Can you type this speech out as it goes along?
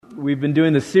We've been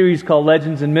doing this series called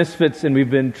Legends and Misfits, and we've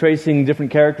been tracing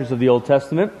different characters of the Old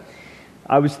Testament.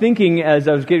 I was thinking as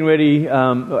I've been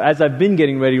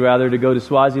getting ready to go to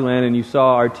Swaziland, and you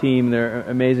saw our team, they're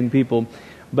amazing people.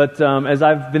 But as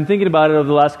I've been thinking about it over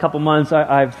the last couple months,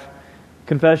 I've,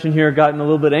 confession here, gotten a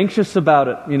little bit anxious about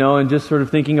it, and just sort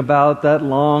of thinking about that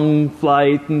long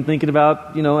flight and thinking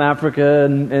about, Africa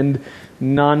and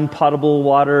non-potable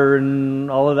water and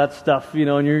all of that stuff,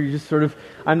 and you're just sort of,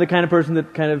 I'm the kind of person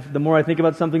that the more I think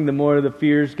about something, the more the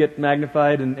fears get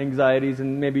magnified and anxieties,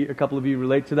 and maybe a couple of you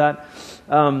relate to that.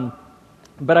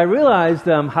 But I realized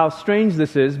how strange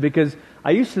this is, because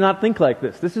I used to not think like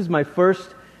this. This is my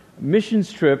first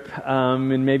missions trip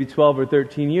in maybe 12 or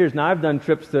 13 years. Now, I've done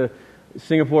trips to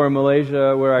Singapore and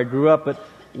Malaysia where I grew up, but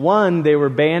they were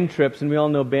band trips, and we all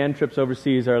know band trips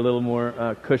overseas are a little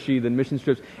more cushy than missions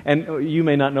trips. And you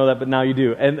may not know that, but now you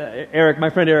do. And my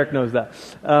friend Eric knows that.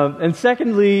 And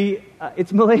secondly,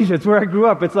 it's Malaysia. It's where I grew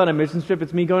up. It's not a missions trip.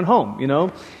 It's me going home,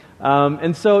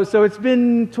 And so it's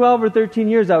been 12 or 13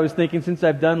 years, I was thinking, since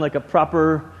I've done like a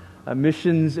proper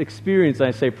missions experience.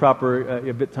 I say proper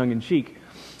a bit tongue-in-cheek.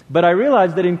 But I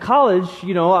realized that in college,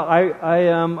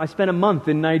 I spent a month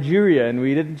in Nigeria, and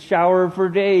we didn't shower for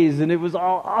days, and it was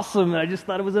all awesome, and I just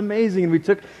thought it was amazing. And we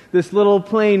took this little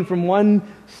plane from one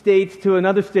state to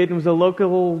another state, and it was a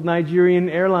local Nigerian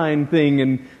airline thing,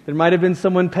 and there might have been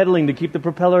someone pedaling to keep the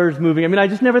propellers moving. I mean, I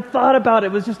just never thought about it.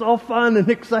 It was just all fun and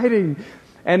exciting.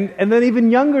 And then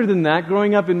even younger than that,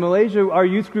 growing up in Malaysia, our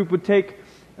youth group would take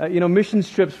missions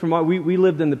trips from we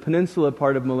lived in the peninsula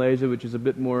part of Malaysia, which is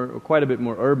quite a bit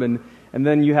more urban, and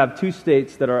then you have two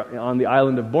states that are on the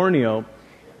island of Borneo,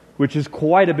 which is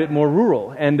quite a bit more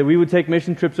rural. And we would take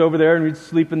mission trips over there, and we'd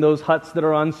sleep in those huts that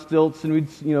are on stilts, and we'd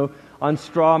on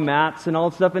straw mats and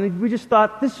all that stuff. And we just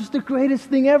thought, this is the greatest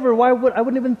thing ever. I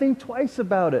wouldn't even think twice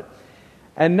about it.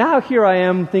 And now here I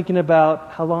am thinking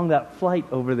about how long that flight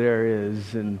over there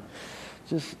is, and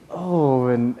just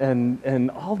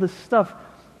and all this stuff.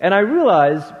 And I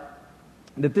realize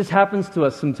that this happens to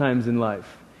us sometimes in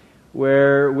life,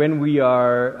 where when we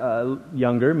are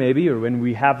younger, maybe, or when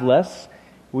we have less,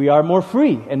 we are more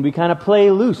free, and we kind of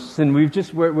play loose, and we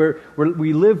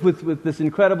live with this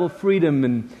incredible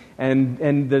freedom,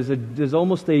 and there's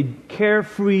almost a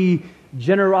carefree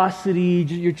generosity.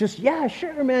 You're just, yeah,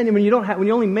 sure, man. When you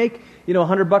only make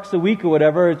 $100 a week or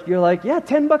whatever, you're like, yeah,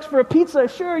 $10 for a pizza,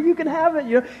 sure, you can have it.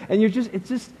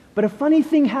 And but a funny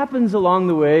thing happens along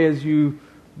the way as you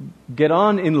get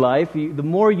on in life. The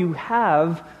more you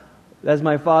have, as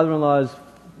my father-in-law is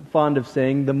fond of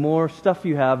saying, the more stuff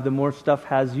you have, the more stuff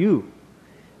has you.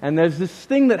 And there's this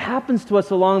thing that happens to us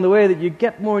along the way, that you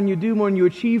get more and you do more and you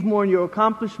achieve more and you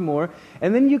accomplish more,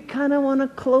 and then you kind of want to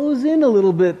close in a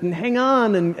little bit and hang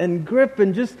on and grip,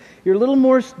 and just you're a little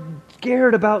more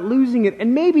scared about losing it.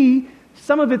 And maybe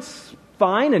some of it's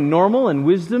fine and normal and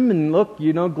wisdom, and look,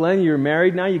 Glenn, you're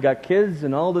married now, you got kids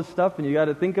and all this stuff, and you got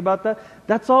to think about that.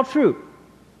 That's all true.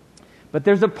 But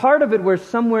there's a part of it where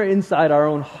somewhere inside our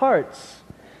own hearts,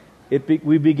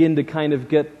 we begin to kind of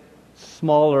get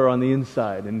smaller on the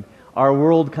inside, and our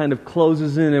world kind of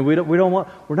closes in, and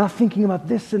we're not thinking about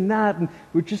this and that, and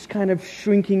we're just kind of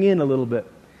shrinking in a little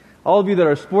bit. All of you that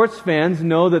are sports fans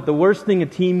know that the worst thing a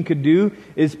team could do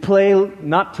is play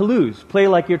not to lose. Play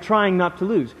like you're trying not to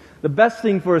lose. The best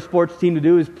thing for a sports team to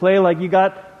do is play like you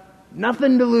got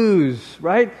nothing to lose,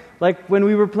 right? Like when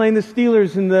we were playing the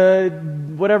Steelers in the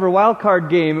wild card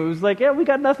game, it was like, yeah, we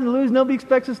got nothing to lose. Nobody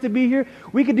expects us to be here.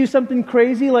 We could do something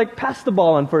crazy like pass the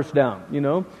ball on first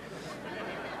down,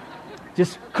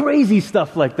 Just crazy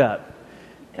stuff like that.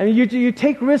 And you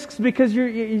take risks because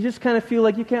you just kind of feel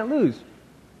like you can't lose.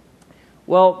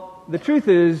 Well, the truth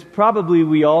is, probably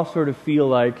we all sort of feel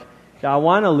like, I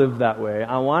want to live that way.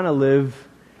 I want to live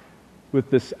with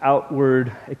this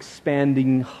outward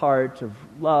expanding heart of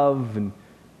love, and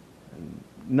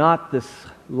not this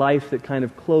life that kind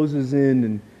of closes in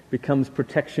and becomes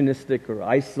protectionistic or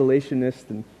isolationist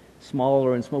and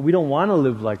smaller and smaller. We don't want to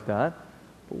live like that.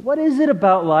 But what is it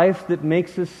about life that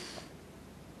makes us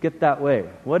get that way?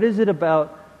 What is it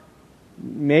about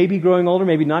maybe growing older,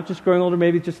 maybe not just growing older,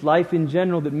 maybe just life in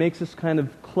general, that makes us kind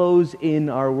of close in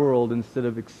our world instead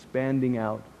of expanding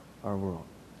out our world?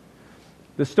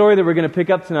 The story that we're going to pick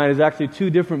up tonight is actually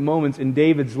two different moments in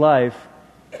David's life,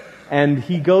 and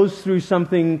he goes through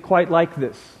something quite like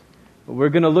this. We're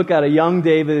going to look at a young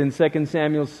David in 2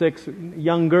 Samuel 6,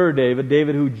 younger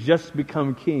David who just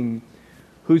become king,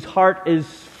 whose heart is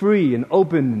free and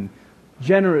open and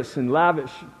generous and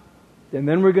lavish. And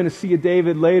then we're going to see a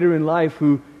David later in life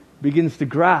who begins to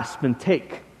grasp and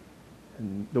take,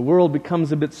 and the world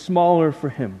becomes a bit smaller for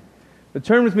him. But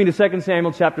turn with me to 2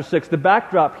 Samuel chapter 6. The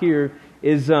backdrop here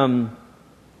is,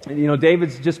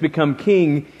 David's just become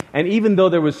king, and even though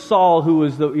there was Saul who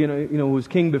was who was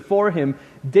king before him,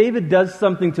 David does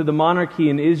something to the monarchy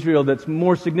in Israel that's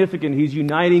more significant. He's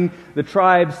uniting the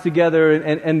tribes together,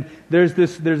 and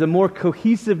there's a more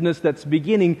cohesiveness that's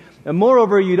beginning. And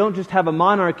moreover, you don't just have a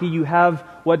monarchy, you have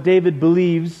what David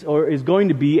believes or is going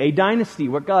to be a dynasty,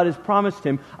 what God has promised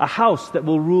him, a house that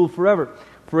will rule forever.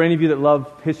 For any of you that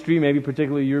love history, maybe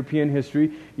particularly European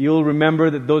history, you'll remember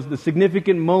that the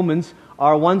significant moments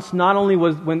are once not only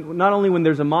when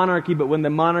there's a monarchy, but when the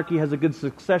monarchy has a good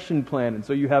succession plan. And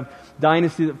so you have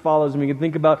dynasty that follows, and we can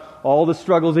think about all the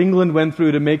struggles England went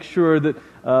through to make sure that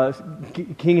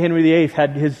King Henry VIII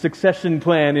had his succession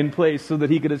plan in place so that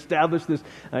he could establish this.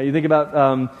 You think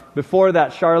about before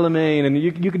that, Charlemagne, and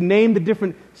you could name the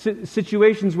different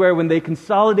situations where when they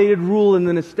consolidated rule and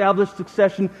then established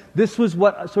succession, this was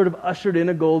what sort of ushered in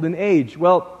a golden age.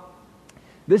 Well,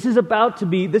 this is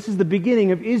the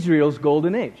beginning of Israel's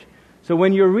golden age. So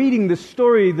when you're reading the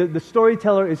story, the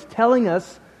storyteller is telling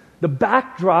us the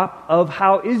backdrop of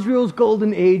how Israel's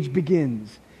golden age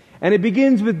begins. And it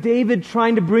begins with David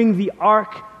trying to bring the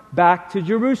ark back to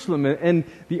Jerusalem. And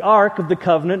the Ark of the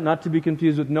Covenant, not to be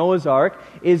confused with Noah's Ark,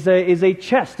 is a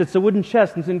chest. It's a wooden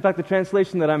chest. And so in fact, the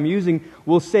translation that I'm using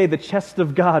will say the chest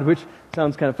of God, which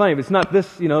sounds kind of funny. But it's not this,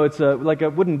 it's like a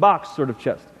wooden box sort of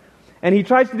chest. And he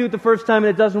tries to do it the first time, and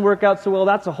it doesn't work out so well.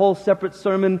 That's a whole separate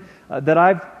sermon that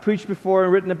I've preached before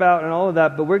and written about and all of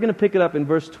that. But we're going to pick it up in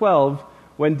verse 12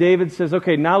 when David says,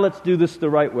 okay, now let's do this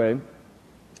the right way.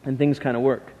 And things kind of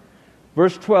work.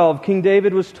 Verse 12, King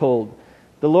David was told,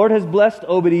 "The Lord has blessed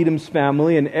Obed-Edom's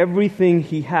family and everything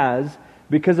he has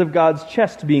because of God's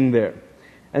chest being there."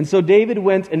 And so David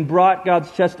went and brought God's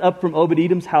chest up from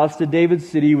Obed-Edom's house to David's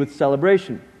city with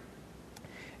celebration.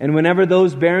 And whenever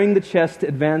those bearing the chest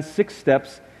advanced 6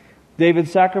 steps, David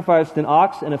sacrificed an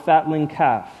ox and a fatling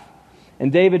calf.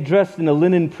 And David, dressed in a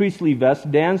linen priestly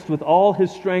vest, danced with all his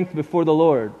strength before the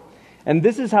Lord. And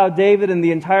this is how David and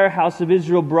the entire house of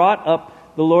Israel brought up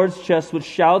the Lord's chest with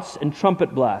shouts and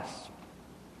trumpet blasts.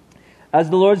 As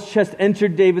the Lord's chest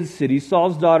entered David's city,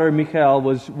 Saul's daughter Michal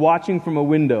was watching from a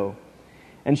window.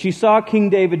 And she saw King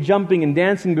David jumping and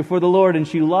dancing before the Lord, and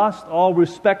she lost all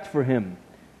respect for him.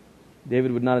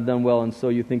 David would not have done well, and so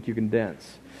you think you can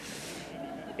dance.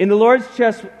 The Lord's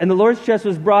chest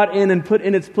was brought in and put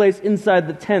in its place inside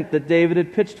the tent that David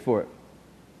had pitched for it.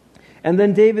 And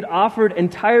then David offered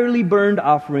entirely burned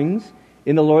offerings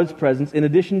in the Lord's presence, in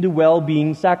addition to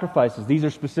well-being sacrifices. These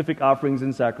are specific offerings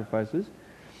and sacrifices.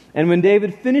 And when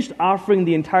David finished offering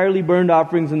the entirely burned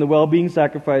offerings and the well-being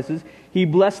sacrifices, he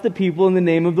blessed the people in the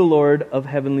name of the Lord of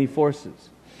heavenly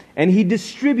forces. And he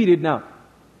distributed. Now,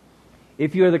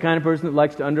 if you are the kind of person that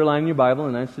likes to underline your Bible,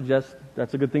 and I suggest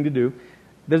that's a good thing to do,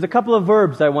 there's a couple of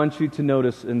verbs I want you to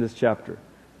notice in this chapter.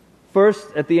 First,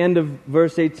 at the end of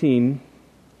verse 18,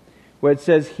 where it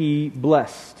says he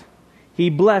blessed. He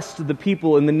blessed the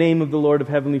people in the name of the Lord of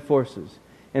heavenly forces.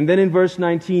 And then in verse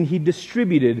 19, he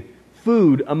distributed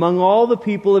food among all the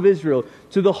people of Israel,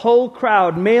 to the whole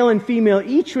crowd, male and female,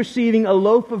 each receiving a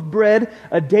loaf of bread,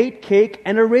 a date cake,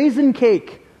 and a raisin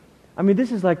cake. I mean,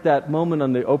 this is like that moment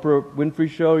on the Oprah Winfrey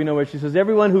show, where she says,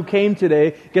 everyone who came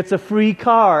today gets a free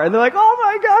car. And they're like, oh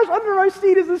my gosh, under our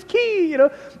seat is this key,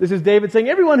 This is David saying,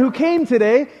 everyone who came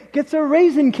today gets a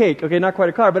raisin cake. Okay, not quite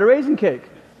a car, but a raisin cake.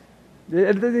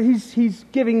 He's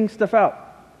giving stuff out.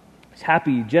 He's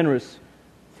happy, generous,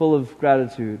 full of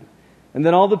gratitude. And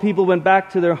then all the people went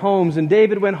back to their homes, and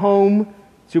David went home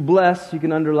to bless, you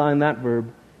can underline that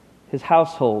verb, his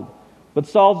household. But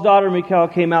Saul's daughter Michal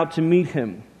came out to meet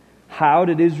him. "How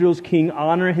did Israel's king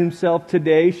honor himself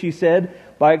today?" she said,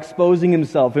 "by exposing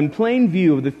himself in plain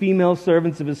view of the female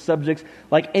servants of his subjects,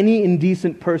 like any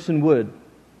indecent person would."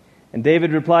 And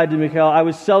David replied to Michal, "I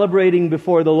was celebrating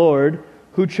before the Lord,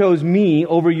 who chose me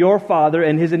over your father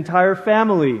and his entire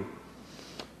family."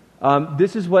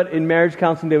 This is what in marriage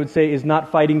counseling they would say is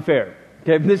not fighting fair.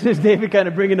 Okay, this is David kind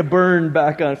of bringing a burn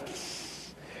back on.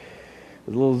 There's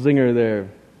a little zinger there.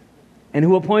 "And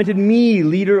who appointed me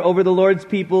leader over the Lord's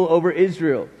people, over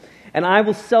Israel. And I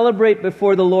will celebrate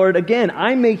before the Lord again.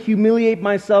 I may humiliate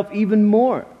myself even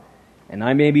more. And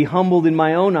I may be humbled in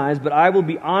my own eyes, but I will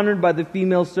be honored by the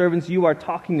female servants you are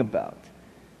talking about."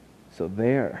 So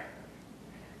there.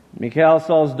 Michal,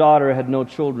 Saul's daughter, had no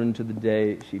children to the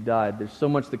day she died. There's so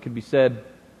much that could be said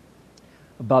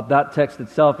about that text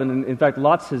itself, and in fact,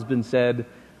 lots has been said,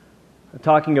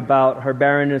 talking about her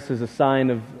barrenness as a sign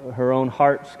of her own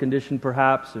heart's condition,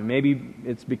 perhaps, or maybe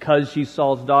it's because she's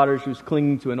Saul's daughter, she was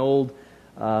clinging to an old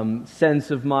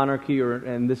sense of monarchy,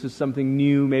 and this is something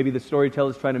new. Maybe the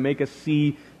storyteller is trying to make us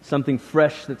see something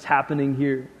fresh that's happening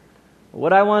here.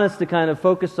 What I want us to kind of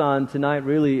focus on tonight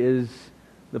really is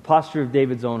the posture of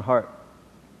David's own heart.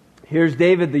 Here's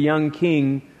David, the young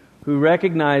king, who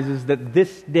recognizes that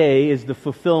this day is the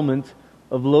fulfillment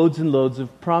of loads and loads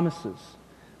of promises.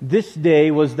 This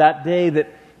day was that day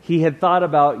that he had thought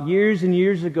about years and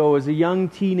years ago as a young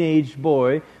teenage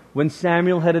boy when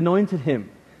Samuel had anointed him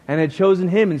and had chosen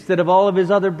him instead of all of his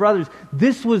other brothers.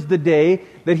 This was the day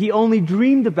that he only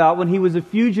dreamed about when he was a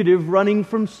fugitive running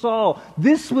from Saul.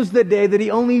 This was the day that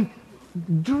he only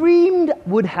dreamed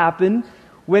would happen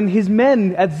when his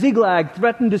men at Ziklag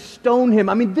threatened to stone him.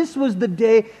 I mean, this was the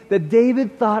day that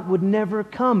David thought would never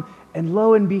come. And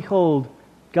lo and behold,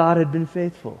 God had been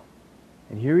faithful.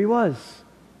 And here he was,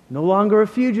 no longer a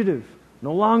fugitive,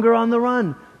 no longer on the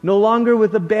run, no longer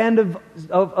with a band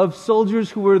of soldiers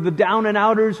who were the down and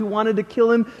outers who wanted to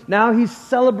kill him. Now he's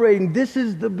celebrating. This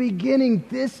is the beginning.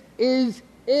 This is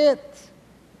it.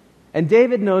 And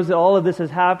David knows that all of this has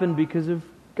happened because of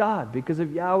God, because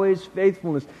of Yahweh's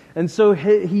faithfulness. And so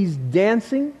he's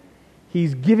dancing.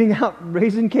 He's giving out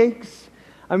raisin cakes.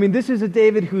 I mean, this is a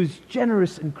David who's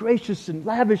generous and gracious and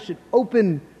lavish and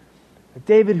open. A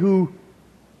David who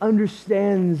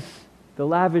understands the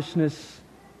lavishness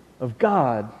of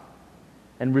God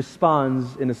and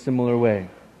responds in a similar way.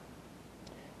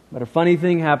 But a funny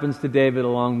thing happens to David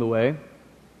along the way.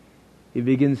 He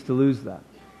begins to lose that.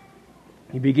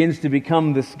 He begins to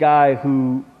become this guy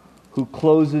who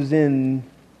closes in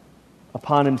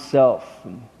upon himself.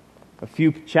 And a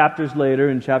few chapters later,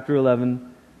 in chapter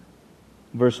 11,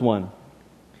 verse 1.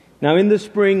 Now in the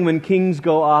spring when kings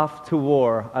go off to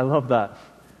war, I love that.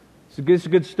 It's a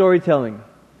good storytelling.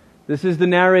 This is the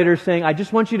narrator saying, I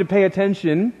just want you to pay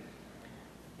attention.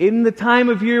 In the time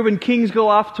of year when kings go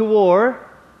off to war,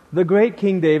 the great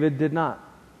King David did not.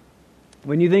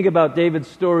 When you think about David's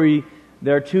story,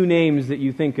 there are two names that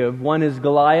you think of. One is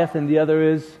Goliath and the other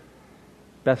is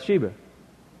Bathsheba.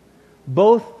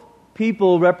 Both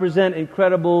people represent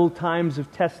incredible times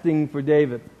of testing for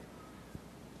David.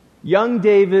 Young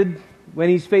David, when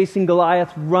he's facing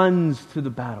Goliath, runs to the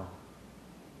battle.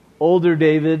 Older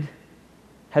David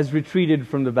has retreated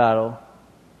from the battle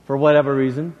for whatever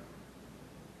reason,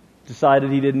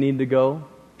 decided he didn't need to go.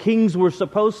 Kings were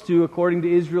supposed to, according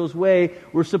to Israel's way,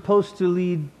 were supposed to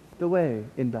lead the way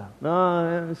in battle.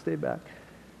 No, stay back.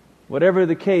 Whatever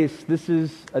the case, this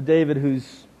is a David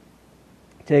who's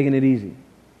taking it easy.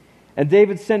 And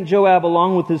David sent Joab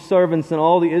along with his servants and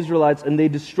all the Israelites, and they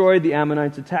destroyed the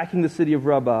Ammonites, attacking the city of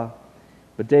Rabbah.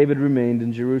 But David remained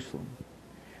in Jerusalem.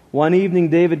 One evening,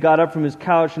 David got up from his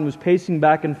couch and was pacing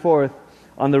back and forth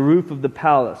on the roof of the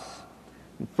palace.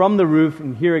 And from the roof,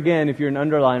 and here again, if you're an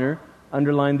underliner,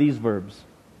 underline these verbs.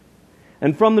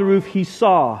 And from the roof he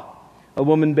saw a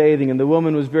woman bathing, and the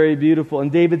woman was very beautiful. And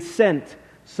David sent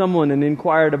someone and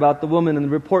inquired about the woman, and the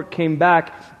report came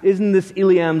back, isn't this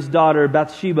Eliam's daughter,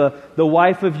 Bathsheba, the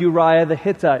wife of Uriah the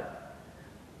Hittite?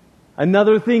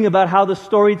 Another thing about how the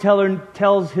storyteller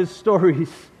tells his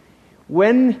stories.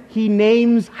 When he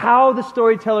names, how the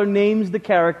storyteller names the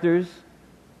characters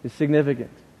is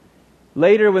significant.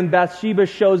 Later, when Bathsheba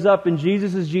shows up in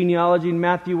Jesus' genealogy in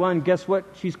Matthew 1, guess what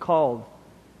she's called?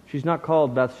 She's not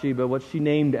called Bathsheba. What's she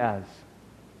named as?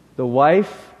 The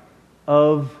wife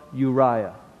of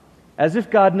Uriah. As if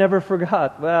God never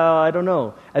forgot. Well, I don't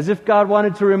know. As if God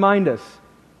wanted to remind us.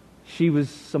 She was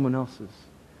someone else's.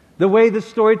 The way the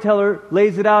storyteller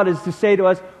lays it out is to say to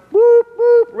us, whoop,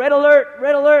 whoop, red alert,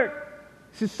 red alert.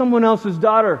 This is someone else's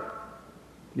daughter.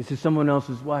 This is someone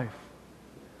else's wife.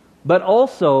 But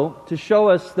also to show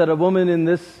us that a woman in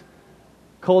this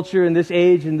culture, in this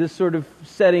age, in this sort of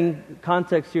setting,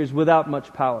 context here is without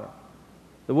much power.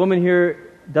 The woman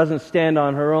here doesn't stand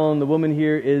on her own. The woman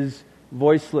here is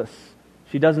voiceless.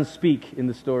 She doesn't speak in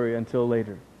the story until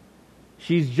later.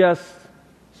 She's just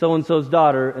so-and-so's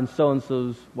daughter and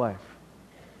so-and-so's wife.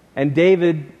 And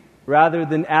David, rather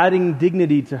than adding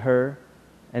dignity to her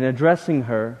and addressing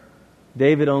her,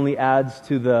 David only adds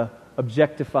to the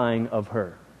objectifying of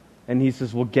her. And he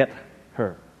says, well, get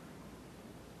her.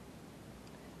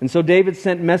 And so David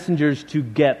sent messengers to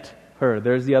get her.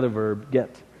 There's the other verb,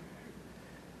 get.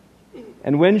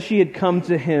 And when she had come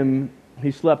to him,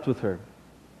 he slept with her.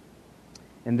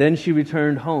 And then she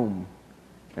returned home.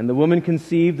 And the woman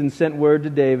conceived and sent word to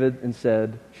David and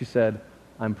she said,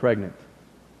 I'm pregnant.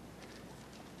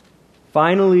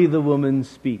 Finally, the woman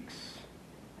speaks.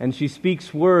 And she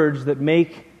speaks words that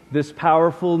make this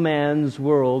powerful man's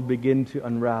world begin to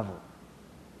unravel.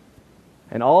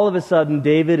 And all of a sudden,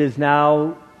 David is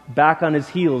now back on his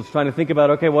heels, trying to think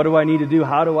about, okay, what do I need to do?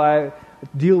 How do I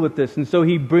deal with this. And so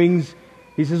he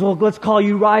says, well, let's call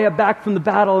Uriah back from the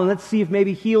battle and let's see if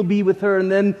maybe he'll be with her,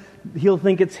 and then he'll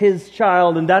think it's his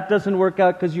child. And that doesn't work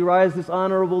out because Uriah is this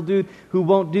honorable dude who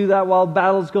won't do that while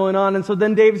battle's going on. And so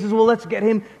then David says, well, let's get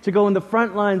him to go in the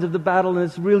front lines of the battle in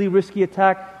this really risky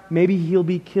attack. Maybe he'll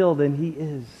be killed, and he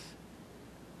is.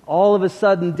 All of a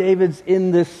sudden, David's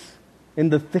in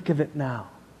the thick of it now.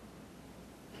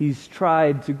 He's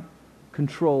tried to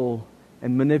control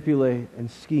and manipulate and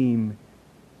scheme,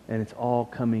 and it's all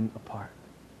coming apart.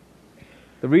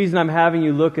 The reason I'm having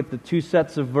you look at the two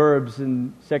sets of verbs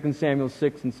in 2 Samuel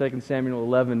 6 and 2 Samuel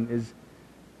 11 is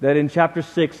that in chapter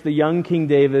 6, the young King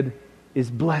David is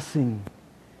blessing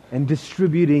and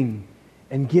distributing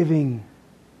and giving.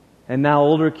 And now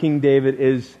older King David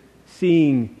is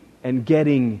seeing and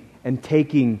getting and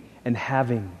taking and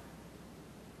having.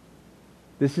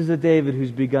 This is a David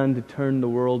who's begun to turn the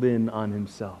world in on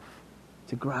himself,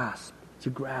 to grasp,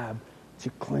 to grab, to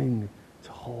cling,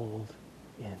 to hold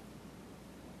in.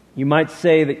 You might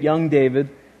say that young David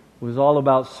was all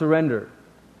about surrender,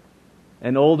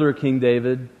 and older King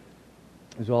David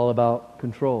is all about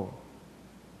control.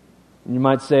 And you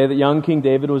might say that young King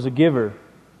David was a giver,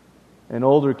 and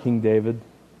older King David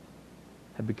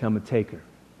had become a taker.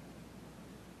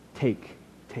 Take,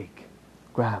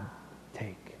 grab,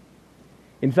 take.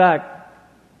 In fact,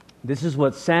 this is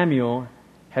what Samuel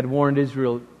had warned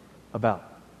Israel about.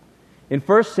 In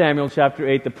 1 Samuel chapter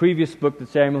 8, the previous book that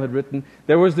Samuel had written,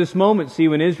 there was this moment,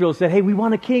 when Israel said, hey, we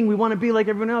want a king, we want to be like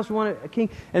everyone else, we want a king.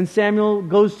 And Samuel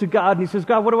goes to God and he says,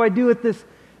 God, what do I do with this?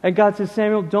 And God says,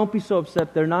 Samuel, don't be so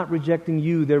upset. They're not rejecting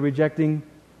you, they're rejecting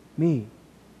me. And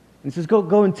he says,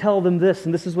 go and tell them this.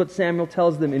 And this is what Samuel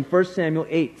tells them in 1 Samuel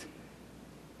 8,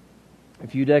 a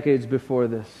few decades before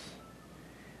this.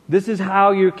 This is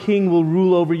how your king will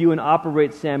rule over you and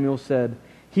operate, Samuel said.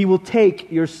 He will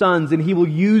take your sons and he will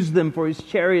use them for his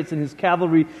chariots and his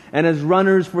cavalry and as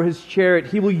runners for his chariot.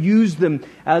 He will use them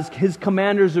as his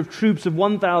commanders of troops of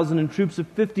 1,000 and troops of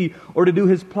 50, or to do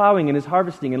his plowing and his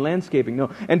harvesting and landscaping.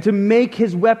 No, and to make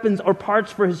his weapons or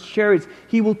parts for his chariots.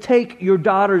 He will take your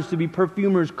daughters to be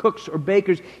perfumers, cooks, or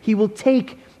bakers. He will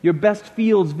take your best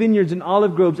fields, vineyards, and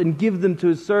olive groves and give them to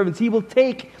his servants. He will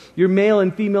take your male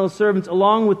and female servants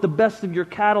along with the best of your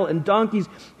cattle and donkeys.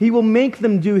 He will make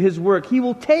them do his work. He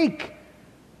will take,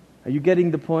 are you getting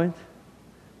the point?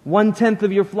 1/10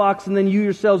 of your flocks, and then you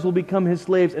yourselves will become his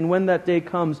slaves. And when that day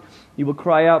comes, you will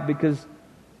cry out because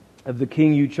of the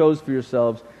king you chose for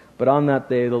yourselves. But on that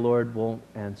day, the Lord won't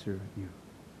answer you.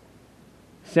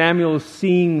 Samuel is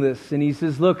seeing this, and he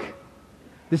says, look,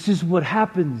 this is what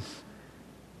happens.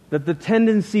 That the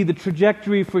tendency, the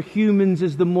trajectory for humans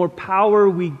is the more power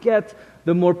we get,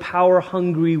 the more power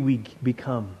hungry we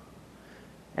become.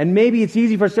 And maybe it's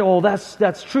easy for us to say, oh,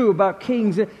 that's true about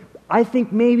kings. I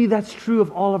think maybe that's true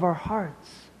of all of our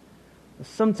hearts.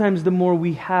 Sometimes the more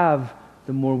we have,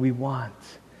 the more we want.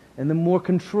 And the more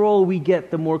control we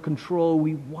get, the more control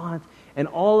we want. And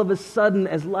all of a sudden,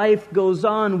 as life goes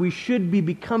on, we should be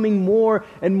becoming more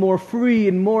and more free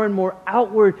and more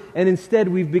outward. And instead,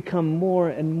 we've become more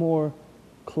and more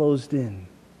closed in.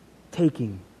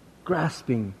 Taking,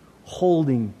 grasping,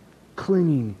 holding,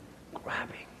 clinging,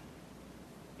 grabbing.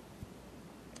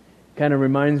 Kind of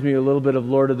reminds me a little bit of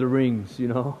Lord of the Rings,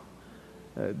 the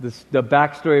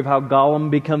backstory of how Gollum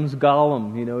becomes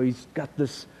Gollum. He's got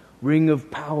this ring of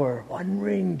power, one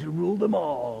ring to rule them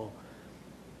all.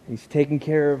 He's taking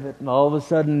care of it, and all of a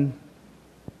sudden,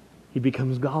 he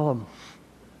becomes Gollum.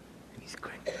 He's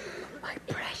going, my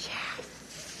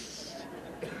precious.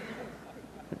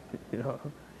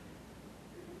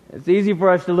 It's easy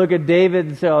for us to look at David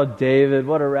and say, oh, David,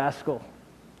 what a rascal.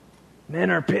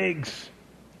 Men are pigs.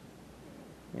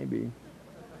 Maybe.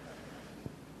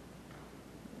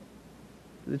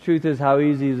 The truth is, how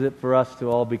easy is it for us to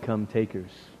all become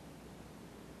takers?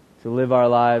 To live our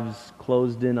lives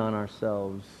closed in on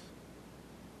ourselves,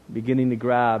 beginning to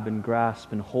grab and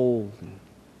grasp and hold and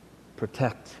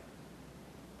protect.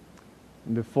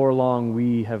 And before long,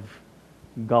 we have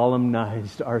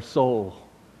Gollumized our soul.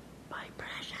 My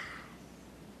precious.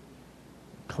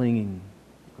 Clinging,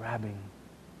 grabbing,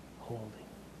 holding.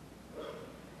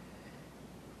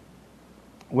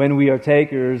 When we are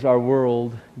takers, our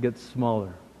world gets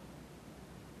smaller.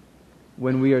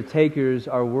 When we are takers,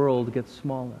 our world gets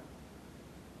smaller.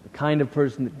 The kind of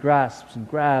person that grasps and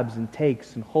grabs and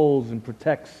takes and holds and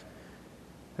protects.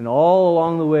 And all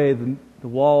along the way, the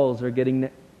walls are getting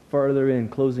further in,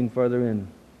 closing further in,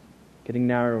 getting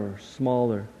narrower,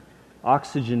 smaller.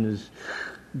 Oxygen is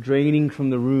draining from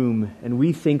the room, and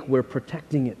we think we're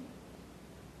protecting it.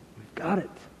 We've got it.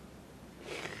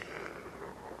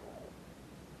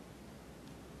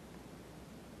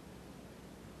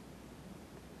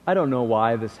 I don't know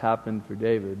why this happened for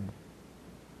David,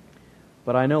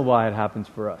 but I know why it happens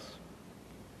for us.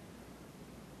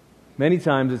 Many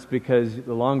times it's because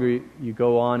the longer you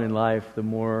go on in life, the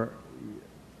more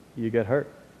you get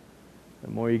hurt, the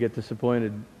more you get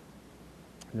disappointed,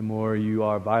 the more you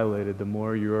are violated, the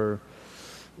more you're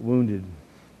wounded.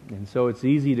 And so it's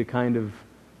easy to kind of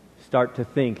start to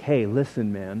think, hey,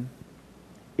 listen, man,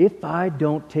 if I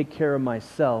don't take care of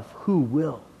myself, who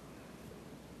will?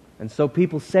 And so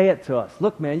people say it to us.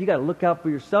 Look, man, you got to look out for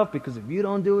yourself, because if you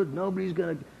don't do it, nobody's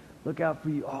going to look out for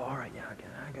you. Oh, all right, yeah,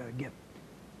 I got to get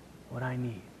what I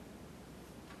need.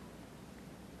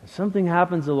 And something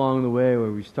happens along the way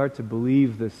where we start to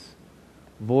believe this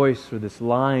voice or this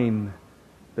line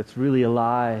that's really a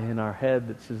lie in our head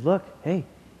that says, look, hey,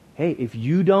 if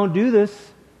you don't do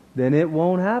this, then it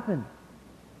won't happen.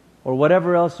 Or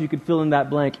whatever else you could fill in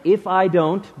that blank. If I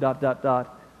don't, ...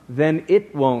 then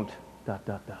it won't, ...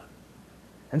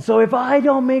 And so if I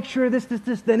don't make sure this,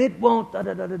 then it won't, ...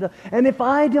 And if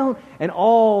I don't, and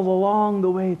all along the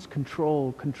way it's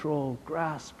control,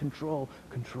 grasp, control.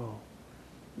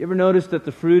 You ever notice that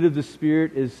the fruit of the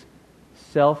Spirit is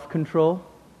self-control?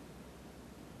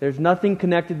 There's nothing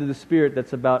connected to the Spirit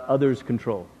that's about others'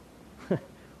 control.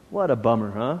 What a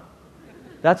bummer, huh?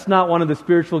 That's not one of the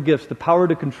spiritual gifts, the power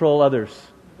to control others.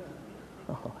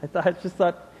 Oh, I just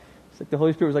thought it's like the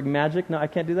Holy Spirit was like magic. No, I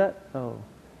can't do that? Oh.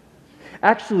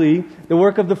 Actually, the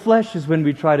work of the flesh is when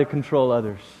we try to control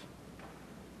others.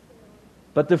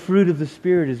 But the fruit of the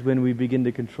Spirit is when we begin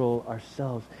to control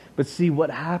ourselves. But see what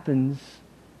happens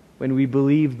when we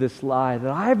believe this lie that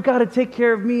I've got to take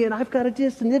care of me and I've got to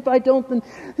this, and if I don't, then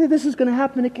this is going to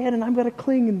happen again and I'm going to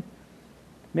cling. And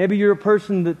maybe you're a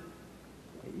person that,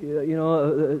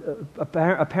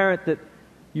 a parent that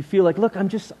you feel like, look,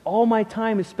 all my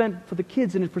time is spent for the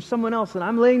kids and for someone else, and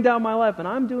I'm laying down my life and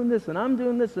I'm doing this and I'm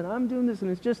doing this and I'm doing this,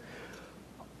 and it's just,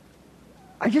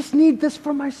 I just need this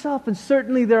for myself. And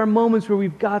certainly there are moments where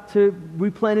we've got to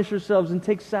replenish ourselves and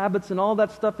take Sabbaths, and all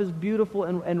that stuff is beautiful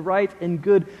and right and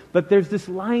good. But there's this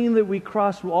line that we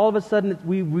cross where all of a sudden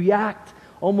we react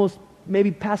almost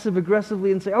maybe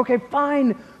passive-aggressively and say, okay,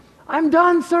 fine, I'm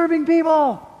done serving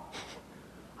people.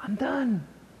 I'm done.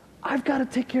 I've got to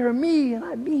take care of me and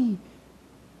I'm me.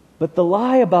 But the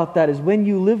lie about that is when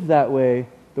you live that way,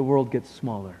 the world gets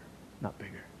smaller, not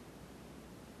bigger.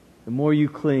 The more you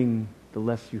cling, the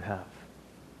less you have.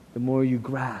 The more you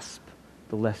grasp,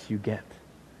 the less you get.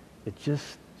 It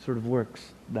just sort of works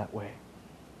that way.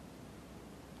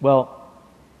 Well,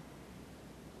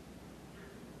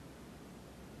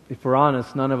 if we're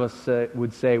honest, none of us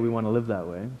would say we want to live that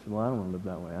way. So, well, I don't want to live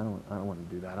that way. I don't want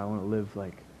to do that. I want to live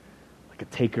like a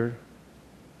taker.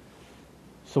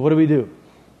 So what do?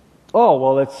 Oh,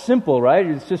 well, it's simple, right?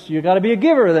 It's just you got to be a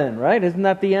giver then, right? Isn't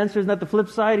that the answer? Isn't that the flip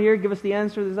side here? Give us the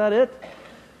answer. Is that it?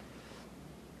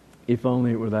 If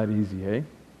only it were that easy, eh?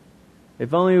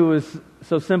 If only it was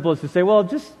so simple as to say, well,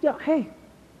 just, hey.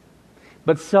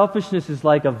 But selfishness is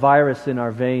like a virus in our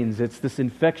veins. It's this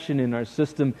infection in our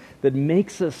system that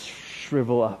makes us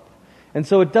shrivel up. And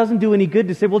so it doesn't do any good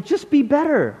to say, well, just be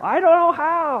better. I don't know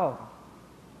how.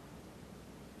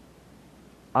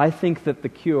 I think that the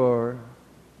cure,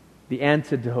 the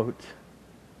antidote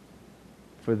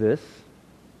for this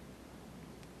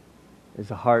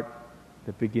is a heart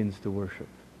that begins to worship.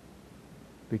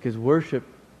 Because worship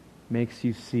makes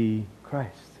you see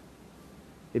Christ.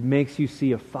 It makes you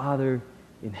see a Father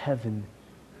in heaven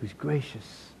who's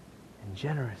gracious and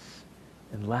generous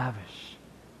and lavish,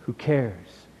 who cares.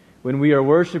 When we are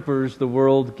worshipers, the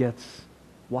world gets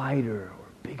wider or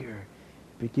bigger.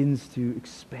 It begins to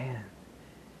expand.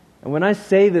 And when I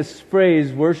say this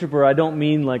phrase, worshiper, I don't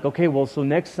mean like, okay, well, so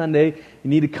next Sunday you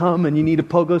need to come and you need a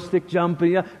pogo stick jump.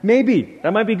 And, maybe.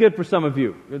 That might be good for some of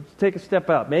you. Let's take a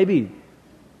step out. Maybe.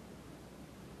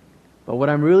 But what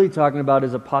I'm really talking about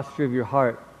is a posture of your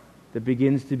heart that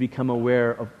begins to become aware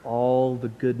of all the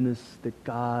goodness that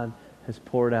God has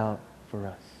poured out for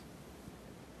us.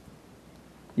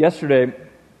 Yesterday,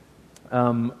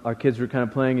 our kids were kind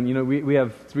of playing, and we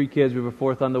have 3 kids. We have a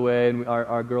 4th on the way, and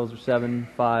our girls are 7,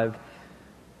 5.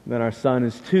 And then our son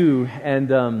is 2,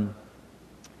 and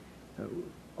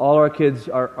all our kids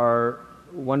are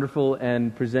wonderful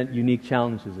and present unique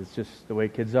challenges. It's just the way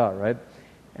kids are, right?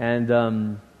 And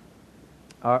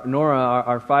Nora,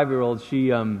 our 5-year-old,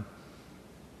 she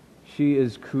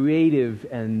is creative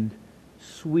and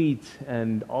sweet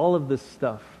and all of this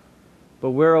stuff.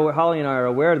 But Holly and I are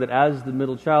aware that as the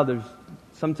middle child, there's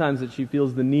sometimes that she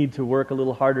feels the need to work a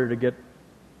little harder to get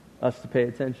us to pay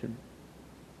attention.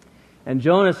 And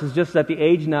Jonas is just at the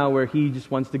age now where he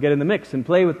just wants to get in the mix and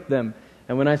play with them.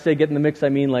 And when I say get in the mix, I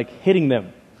mean like hitting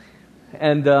them.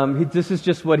 And this is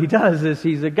just what he does. Is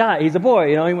he's a guy, he's a boy,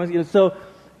 you know. He wants,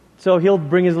 so he'll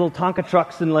bring his little Tonka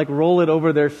trucks and like roll it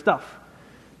over their stuff,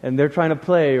 and they're trying to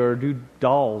play or do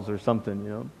dolls or something, you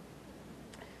know.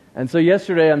 And so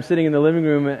yesterday I'm sitting in the living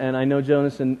room, and I know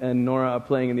Jonas and Nora are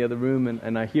playing in the other room,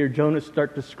 and I hear Jonas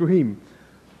start to scream.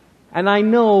 And I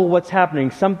know what's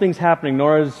happening. Something's happening.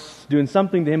 Nora's doing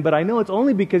something to him, but I know it's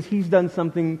only because he's done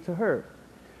something to her.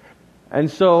 And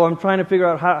so I'm trying to figure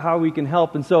out how we can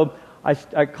help. And so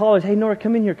I call her, hey, Nora,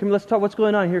 come in here. Come, let's talk. What's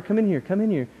going on here? Come in here. Come in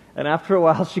here. And after a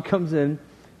while, she comes in.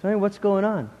 Hey, what's going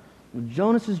on? Well,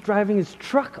 Jonas is driving his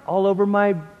truck all over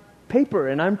my paper,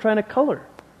 and I'm trying to color.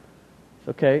 It's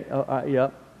okay.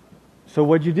 Yeah. So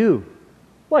what'd you do?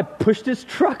 Well, I pushed his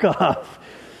truck off.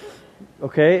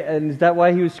 Okay, and is that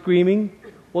why he was screaming?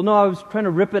 Well, no, I was trying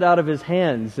to rip it out of his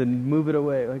hands and move it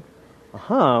away. Like,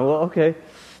 well, okay.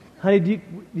 Honey, do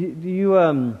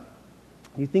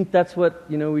you think that's what,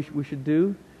 we should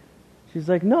do? She's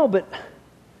like, no, but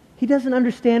he doesn't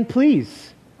understand,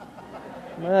 please.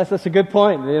 Well, that's a good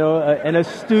point, an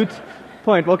astute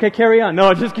point. Okay, carry on.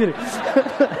 No, just kidding.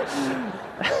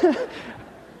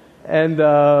 And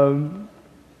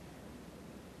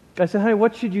I said, honey,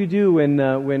 what should you do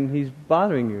when he's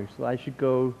bothering you? So I should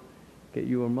go get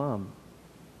you a mom.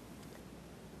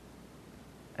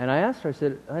 And I asked her, I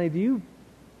said, honey, do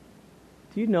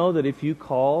you know that if you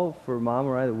call for Mom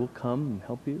or I, that we'll come and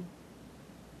help you?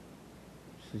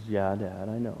 She says, yeah, Dad,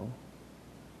 I know.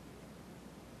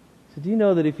 I said, do you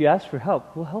know that if you ask for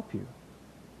help, we'll help you?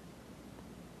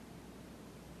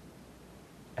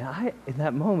 And I, in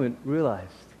that moment,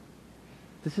 realized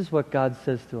this is what God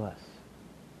says to us.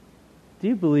 Do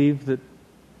you believe that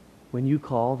when you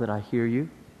call that I hear you?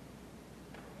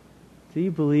 Do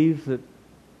you believe that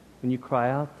when you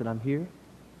cry out that I'm here?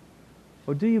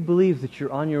 Or do you believe that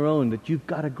you're on your own, that you've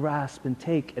got to grasp and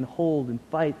take and hold and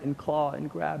fight and claw and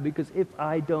grab, because if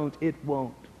I don't, it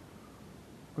won't?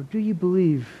 Or do you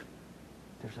believe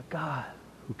there's a God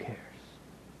who cares?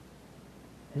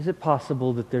 Is it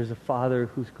possible that there's a Father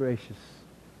who's gracious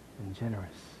and generous?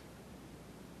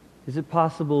 Is it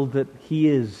possible that He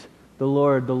is the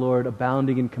Lord,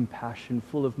 abounding in compassion,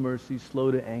 full of mercy, slow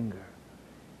to anger?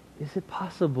 Is it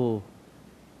possible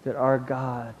that our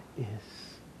God is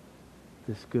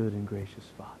this good and gracious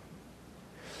Father?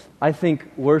 I think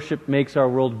worship makes our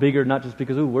world bigger, not just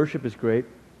because, worship is great,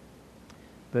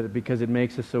 but because it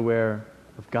makes us aware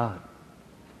of God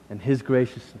and His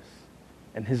graciousness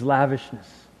and His lavishness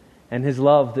and His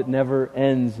love that never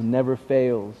ends and never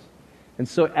fails. And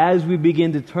so as we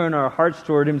begin to turn our hearts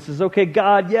toward Him, it says, okay,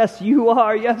 God, yes, you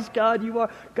are. Yes, God, you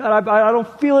are. God, I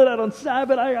don't feel it. I don't say it,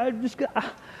 but I'm just going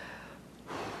to...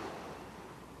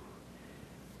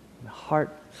 The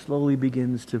heart slowly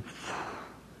begins to...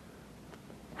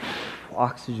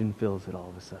 Oxygen fills it all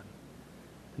of a sudden.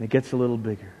 And it gets a little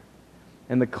bigger.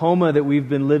 And the coma that we've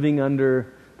been living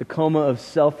under, the coma of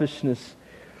selfishness,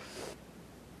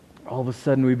 all of a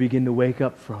sudden we begin to wake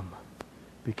up from.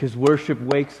 Because worship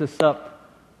wakes us up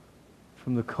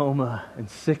from the coma and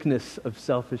sickness of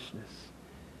selfishness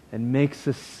and makes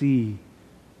us see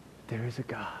there is a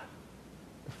God,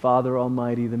 the Father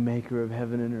Almighty, the maker of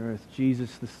heaven and earth,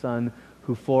 Jesus the Son,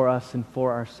 who for us and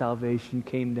for our salvation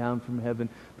came down from heaven,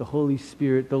 the Holy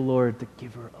Spirit, the Lord, the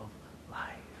giver of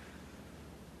life.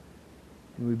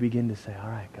 And we begin to say, all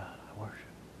right, God, I worship.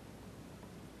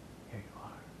 Here you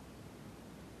are.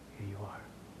 Here you are.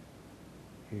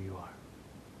 Here you are.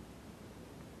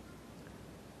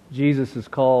 Jesus is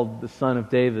called the Son of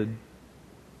David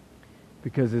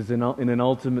because in an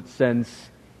ultimate sense,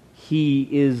 He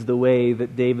is the way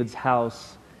that David's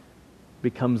house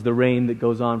becomes the reign that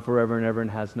goes on forever and ever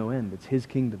and has no end. It's His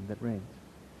kingdom that reigns.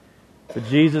 But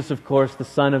Jesus, of course, the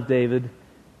Son of David,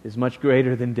 is much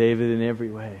greater than David in every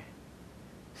way.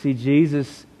 See,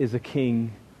 Jesus is a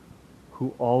king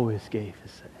who always gave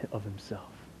of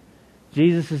Himself.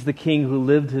 Jesus is the king who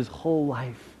lived His whole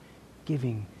life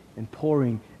giving and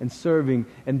pouring and serving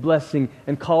and blessing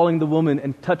and calling the woman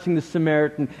and touching the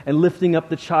Samaritan and lifting up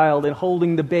the child and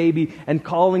holding the baby and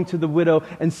calling to the widow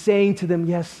and saying to them,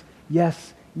 yes,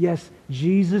 yes, yes,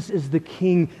 Jesus is the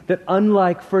king that,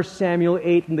 unlike 1 Samuel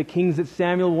 8 and the kings that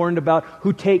Samuel warned about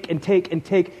who take and take and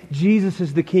take, Jesus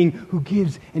is the king who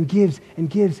gives and gives and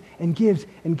gives and gives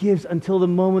and gives until the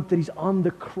moment that He's on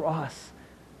the cross.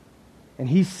 And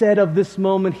He said of this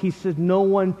moment, He said, no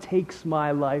one takes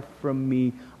my life from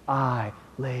me. I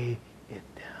lay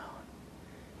it down.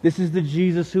 This is the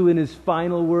Jesus who in His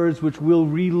final words, which we'll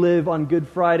relive on Good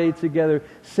Friday together,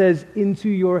 says, into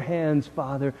your hands,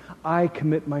 Father, I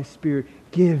commit my spirit.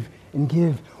 Give and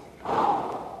give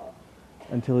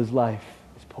until His life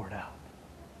is poured out.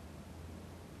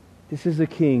 This is a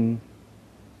king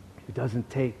who doesn't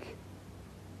take,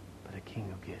 but a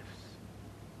king who gives.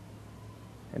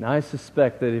 And I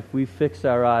suspect that if we fix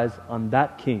our eyes on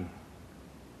that king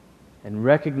and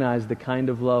recognize the kind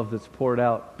of love that's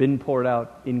been poured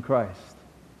out in Christ,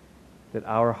 that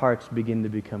our hearts begin to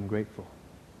become grateful.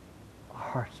 Our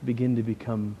hearts begin to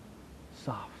become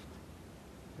soft.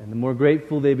 And the more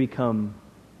grateful they become,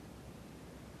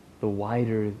 the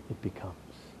wider it becomes.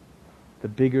 The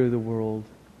bigger the world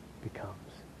becomes.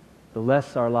 The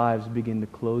less our lives begin to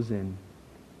close in,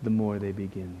 the more they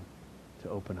begin to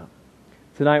open up.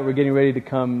 Tonight we're getting ready to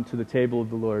come to the table of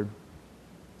the Lord.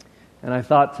 And I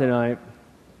thought tonight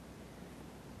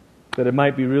that it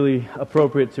might be really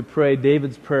appropriate to pray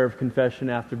David's prayer of confession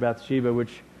after Bathsheba,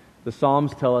 which the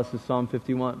Psalms tell us is Psalm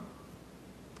 51.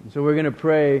 And so we're going to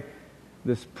pray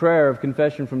this prayer of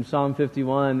confession from Psalm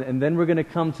 51, and then we're going to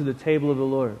come to the table of the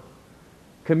Lord.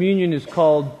 Communion is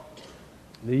called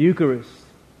the Eucharist,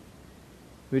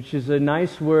 which is a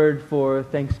nice word for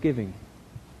thanksgiving.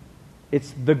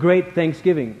 It's the great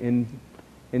Thanksgiving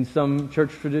in some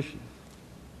church traditions.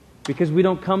 Because we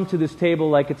don't come to this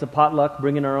table like it's a potluck,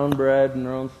 bringing our own bread and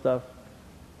our own stuff.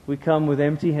 We come with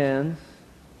empty hands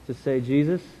to say,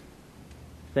 Jesus,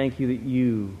 thank you that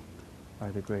you are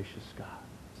the gracious God.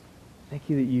 Thank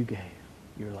you that you gave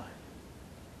your life.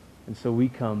 And so we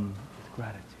come with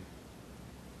gratitude.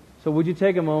 So would you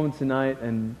take a moment tonight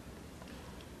and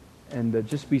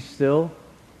just be still,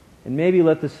 and maybe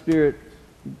let the Spirit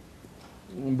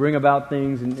bring about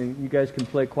things, and you guys can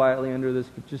play quietly under this,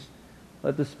 but just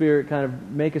let the Spirit kind of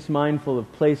make us mindful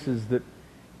of places that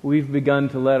we've begun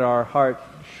to let our heart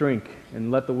shrink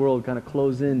and let the world kind of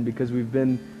close in because we've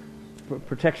been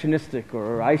protectionistic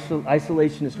or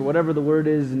isolationist or whatever the word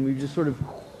is, and we've just sort of...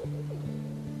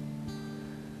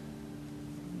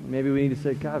 Maybe we need to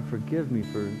say, God, forgive me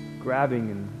for grabbing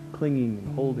and clinging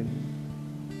and holding.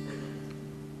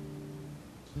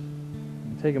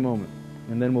 And take a moment,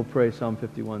 and then we'll pray Psalm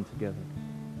 51 together.